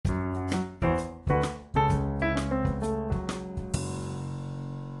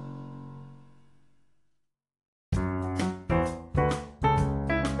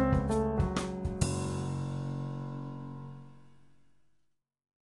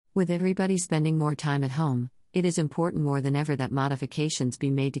With everybody spending more time at home, it is important more than ever that modifications be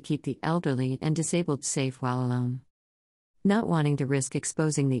made to keep the elderly and disabled safe while alone. Not wanting to risk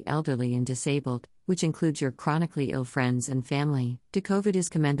exposing the elderly and disabled, which includes your chronically ill friends and family, to COVID is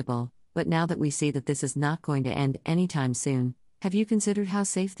commendable, but now that we see that this is not going to end anytime soon, have you considered how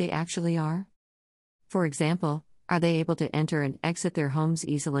safe they actually are? For example, are they able to enter and exit their homes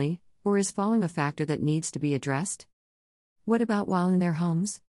easily, or is falling a factor that needs to be addressed? What about while in their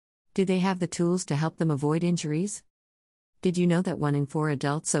homes? Do they have the tools to help them avoid injuries? Did you know that 1 in 4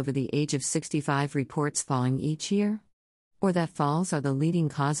 adults over the age of 65 reports falling each year? Or that falls are the leading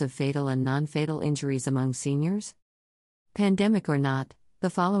cause of fatal and non-fatal injuries among seniors? Pandemic or not, the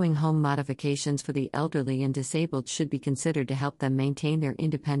following home modifications for the elderly and disabled should be considered to help them maintain their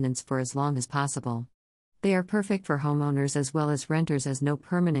independence for as long as possible. They are perfect for homeowners as well as renters as no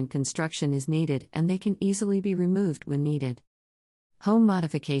permanent construction is needed and they can easily be removed when needed. Home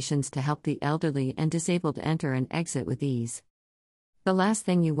modifications to help the elderly and disabled enter and exit with ease. The last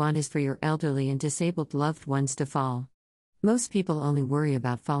thing you want is for your elderly and disabled loved ones to fall. Most people only worry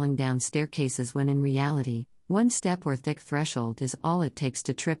about falling down staircases when in reality, one step or thick threshold is all it takes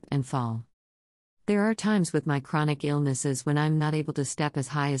to trip and fall. There are times with my chronic illnesses when I'm not able to step as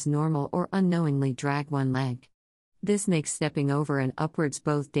high as normal or unknowingly drag one leg. This makes stepping over and upwards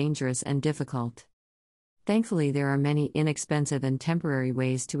both dangerous and difficult. Thankfully, there are many inexpensive and temporary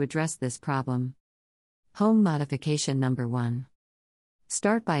ways to address this problem. Home modification number 1.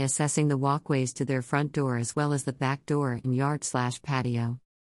 Start by assessing the walkways to their front door as well as the back door and yard/patio.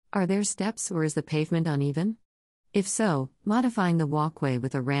 Are there steps or is the pavement uneven? If so, modifying the walkway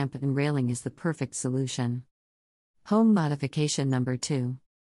with a ramp and railing is the perfect solution. Home modification number 2.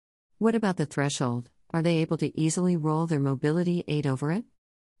 What about the threshold? Are they able to easily roll their mobility aid over it?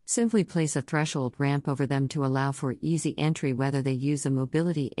 Simply place a threshold ramp over them to allow for easy entry whether they use a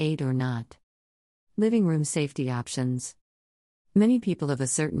mobility aid or not. Living room safety options. Many people of a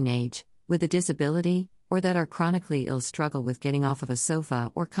certain age, with a disability, or that are chronically ill struggle with getting off of a sofa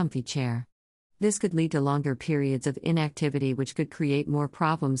or comfy chair. This could lead to longer periods of inactivity which could create more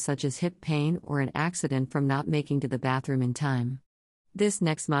problems such as hip pain or an accident from not making to the bathroom in time. This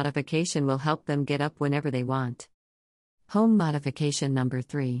next modification will help them get up whenever they want. Home modification number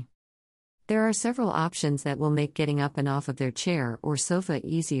 3. There are several options that will make getting up and off of their chair or sofa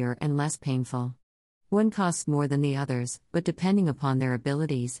easier and less painful. One costs more than the others, but depending upon their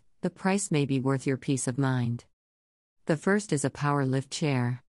abilities, the price may be worth your peace of mind. The first is a power lift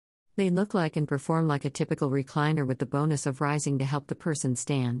chair. They look like and perform like a typical recliner with the bonus of rising to help the person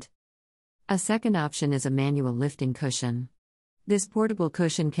stand. A second option is a manual lifting cushion. This portable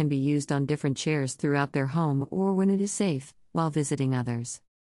cushion can be used on different chairs throughout their home or when it is safe, while visiting others.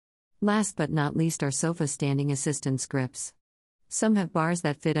 Last but not least are sofa standing assistance grips. Some have bars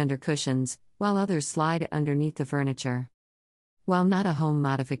that fit under cushions, while others slide underneath the furniture. While not a home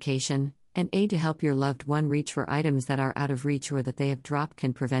modification, an aid to help your loved one reach for items that are out of reach or that they have dropped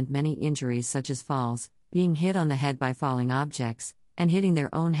can prevent many injuries such as falls, being hit on the head by falling objects, and hitting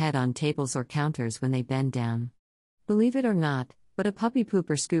their own head on tables or counters when they bend down. Believe it or not, but a puppy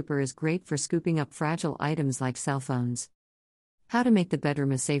pooper scooper is great for scooping up fragile items like cell phones. How to make the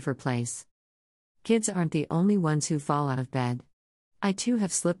bedroom a safer place. Kids aren't the only ones who fall out of bed. I too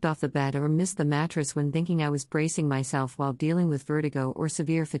have slipped off the bed or missed the mattress when thinking I was bracing myself while dealing with vertigo or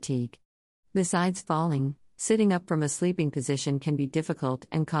severe fatigue. Besides falling, sitting up from a sleeping position can be difficult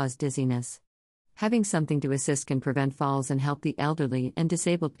and cause dizziness. Having something to assist can prevent falls and help the elderly and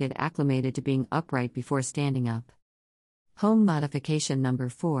disabled get acclimated to being upright before standing up. Home modification number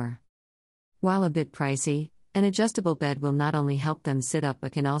 4. While a bit pricey, an adjustable bed will not only help them sit up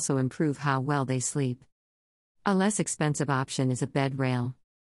but can also improve how well they sleep. A less expensive option is a bed rail.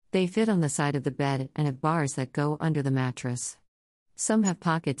 They fit on the side of the bed and have bars that go under the mattress. Some have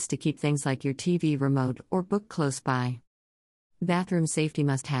pockets to keep things like your TV remote or book close by. Bathroom safety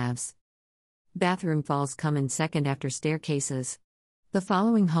must-haves. Bathroom falls come in second after staircases. The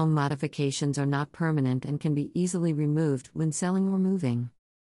following home modifications are not permanent and can be easily removed when selling or moving.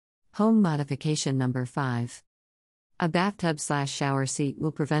 Home modification number 5. A bathtub/shower seat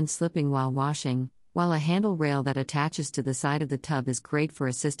will prevent slipping while washing, while a handle rail that attaches to the side of the tub is great for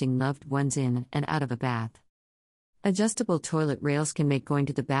assisting loved ones in and out of a bath. Adjustable toilet rails can make going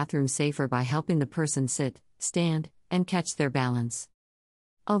to the bathroom safer by helping the person sit, stand, and catch their balance.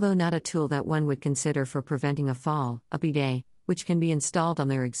 Although not a tool that one would consider for preventing a fall, a bidet, which can be installed on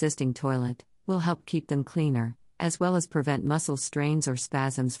their existing toilet, will help keep them cleaner, as well as prevent muscle strains or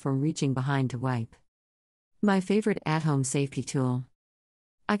spasms from reaching behind to wipe. My favorite at-home safety tool.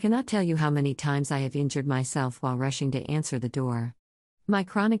 I cannot tell you how many times I have injured myself while rushing to answer the door. My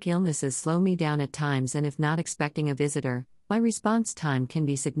chronic illnesses slow me down at times, and if not expecting a visitor, my response time can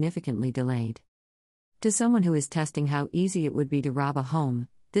be significantly delayed. To someone who is testing how easy it would be to rob a home,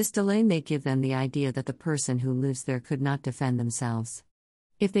 this delay may give them the idea that the person who lives there could not defend themselves.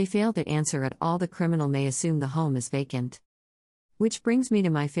 If they fail to answer at all, the criminal may assume the home is vacant. Which brings me to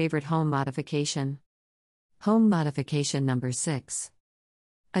my favorite home modification. Home modification number 6.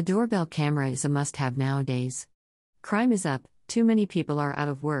 A doorbell camera is a must-have nowadays. Crime is up, too many people are out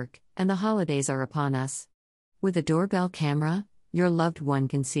of work, and the holidays are upon us. With a doorbell camera, your loved one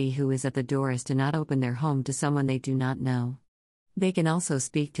can see who is at the door as to not open their home to someone they do not know. They can also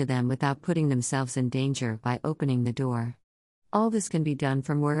speak to them without putting themselves in danger by opening the door. All this can be done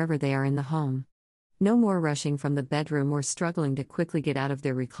from wherever they are in the home. No more rushing from the bedroom or struggling to quickly get out of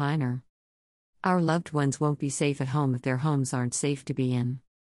their recliner. Our loved ones won't be safe at home if their homes aren't safe to be in.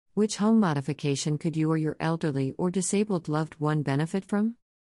 Which home modification could you or your elderly or disabled loved one benefit from?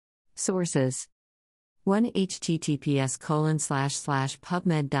 Sources: 1.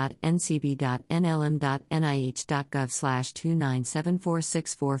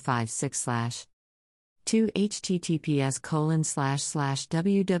 https://pubmed.ncb.nlm.nih.gov/2974646/. 2.